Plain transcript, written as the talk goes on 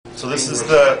So this is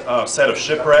the set of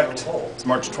Shipwrecked. It's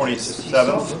March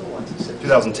 27th,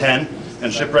 2010,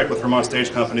 and Shipwrecked with Vermont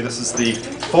Stage Company. This is the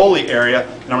Foley area,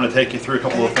 and I'm going to take you through a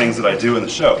couple of things that I do in the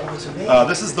show.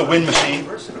 This is the wind machine.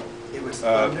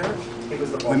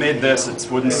 We made this. It's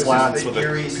wooden slats with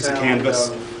a piece of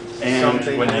canvas, and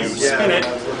when you spin it,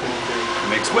 it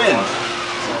makes wind.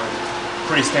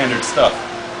 Pretty standard stuff.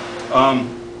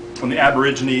 When the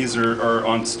Aborigines are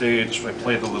on stage, I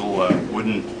play the little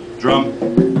wooden drum.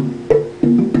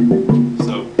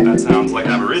 So that sounds like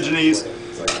Aborigines.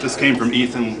 This came from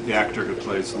Ethan, the actor who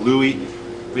plays Louis.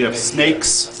 We have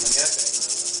snakes.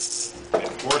 We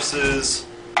have horses.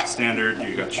 Standard.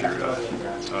 You got your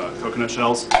coconut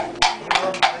shells. We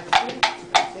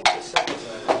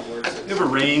have a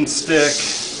rain stick,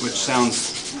 which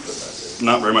sounds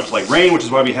not very much like rain, which is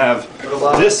why we have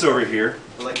this over here.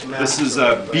 This is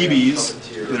BBs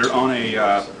that are on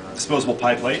a disposable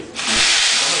pie plate.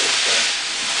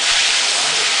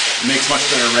 It makes much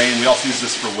better rain. We also use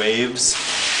this for waves.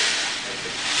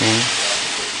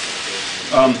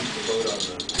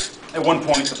 At one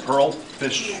point, the pearl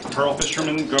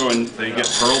fishermen go and they get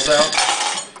pearls out,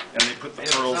 and they put the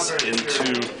pearls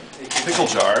into pickle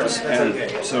jars.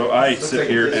 And so I sit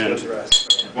here and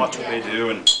watch what they do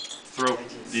and throw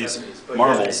these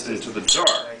marbles into the jar.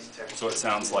 So it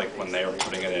sounds like when they are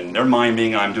putting it in. They're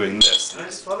miming, I'm doing this.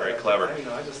 It's very clever.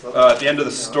 At the end of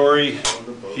the story,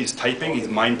 he's typing, he's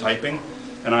mime typing,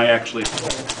 and I actually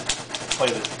play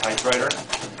the typewriter,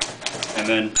 and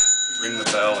then ring the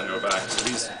bell and go back.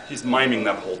 So he's miming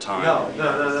that whole time. No.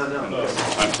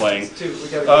 I'm playing.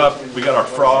 We got our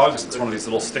frogs. It's one of these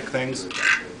little stick things.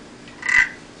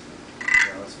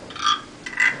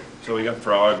 So we got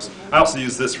frogs. I also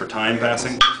use this for time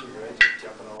passing.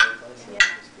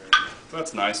 So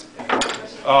that's nice.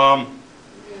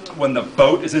 When the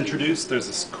boat is introduced, there's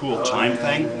this cool chime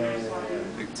thing.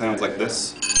 It sounds like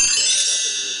this.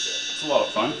 It's a lot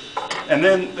of fun. And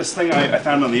then this thing I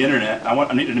found on the internet,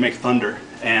 I needed to make thunder.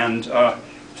 And so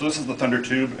this is the thunder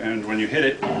tube, and when you hit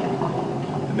it,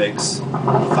 it makes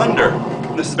thunder.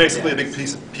 This is basically a big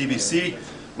piece of PVC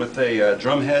with a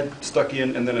drum head stuck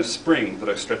in, and then a spring that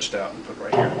I stretched out and put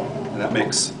right here. And that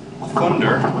makes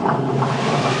thunder,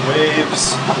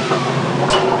 waves,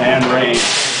 and rain.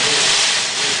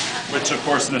 Which, of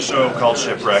course, in a show called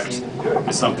Shipwrecked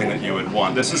is something that you would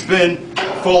want. This has been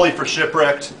Foley for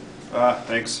Shipwrecked.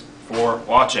 Thanks for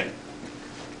watching.